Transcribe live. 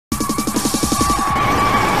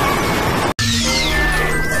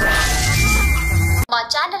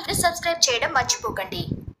Subscribe చేయడం మర్చిపోకండి.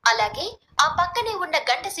 అలాగే ఆ పక్కనే ఉన్న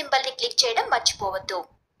గంట సింబల్ ని క్లిక్ చేయడం మర్చిపోవద్దు.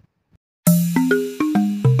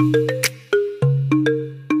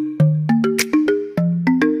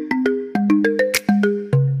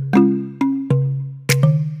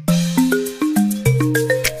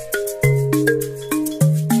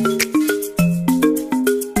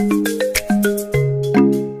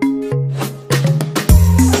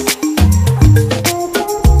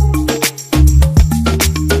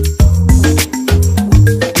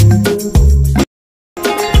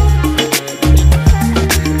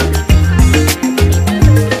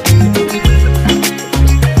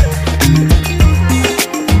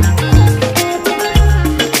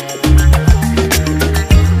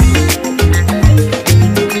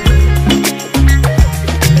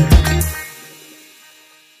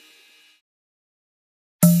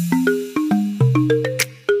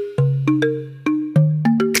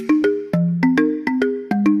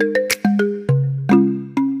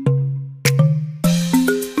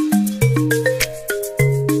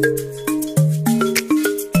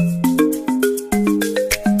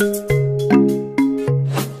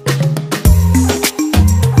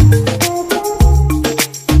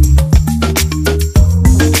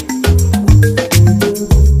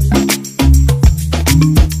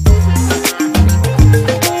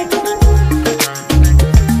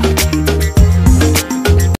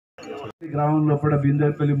 గ్రామంలో కూడా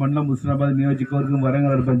బిందేపల్లి మండలం హుస్నాబాద్ నియోజకవర్గం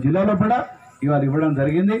వరంగల్ అర్బన్ జిల్లాలో కూడా ఇవాళ ఇవ్వడం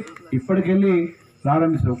జరిగింది. ఇప్పటికెళ్ళి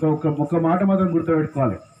ప్రారంభిస్తాం. ఒక మాట మాత్రం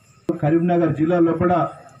గుర్తుపెట్టుకోవాలి. కరీంనగర్ జిల్లాలో కూడా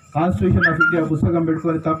కాన్స్టిట్యూషన్ ఆఫ్ ఇండియా పుస్తకం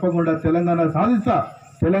పెట్టుకొని తప్పకుండా తెలంగాణ సాధిస్తా,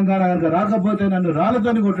 తెలంగాణ కనుక రాకపోతే నన్ను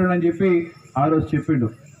రాళ్ళతోని కొట్టాడని చెప్పి ఆ రోజు చెప్పిండు.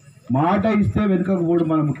 మాట ఇస్తే వెనుకకు పోడు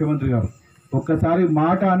మన ముఖ్యమంత్రి గారు. ఒక్కసారి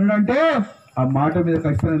మాట అన్నాడంటే ఆ మాట మీద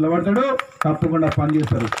ఖచ్చితంగా నిలబడతాడు, తప్పకుండా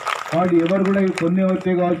పనిచేస్తారు. కాబట్టి ఎవరు కూడా కొన్ని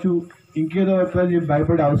వచ్చే కావచ్చు, ఇంకేదో వస్తుందని చెప్పి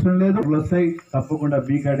భయపడే అవసరం లేదు. వస్తాయి తప్పకుండా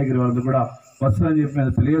బి కేటగిరీ వాళ్ళు కూడా వస్తుందని చెప్పి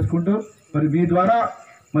నేను తెలియజేసుకుంటూ, మరి మీ ద్వారా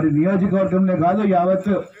మరి నియోజకవర్గంలో కాదు యావత్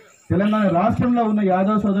తెలంగాణ రాష్ట్రంలో ఉన్న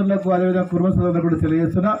యాదవ్ సోదరులకు అదేవిధంగా కుర్మ సోదరులకు కూడా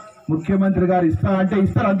తెలియజేస్తున్నా, ముఖ్యమంత్రి గారు ఇస్తా అంటే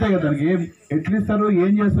ఇస్తారు, అంతే కదా. దానికి ఎట్లు ఇస్తారు,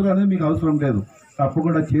 ఏం చేస్తారు అనేది మీకు అవసరం లేదు,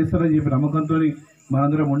 తప్పకుండా చేస్తారని చెప్పి నమ్మకంతో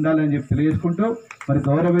మనందరం ఉండాలని చెప్పి తెలియజేసుకుంటూ, మరి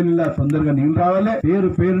గౌరవెల్లిలా తొందరగా నీళ్ళు రావాలి.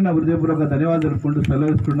 పేరున హృదయపూర్వక ధన్యవాదాలు తెలుపుకుంటూ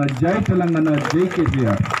సెలవు ఇస్తున్నా. జై తెలంగాణ, జై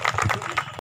కేసీఆర్.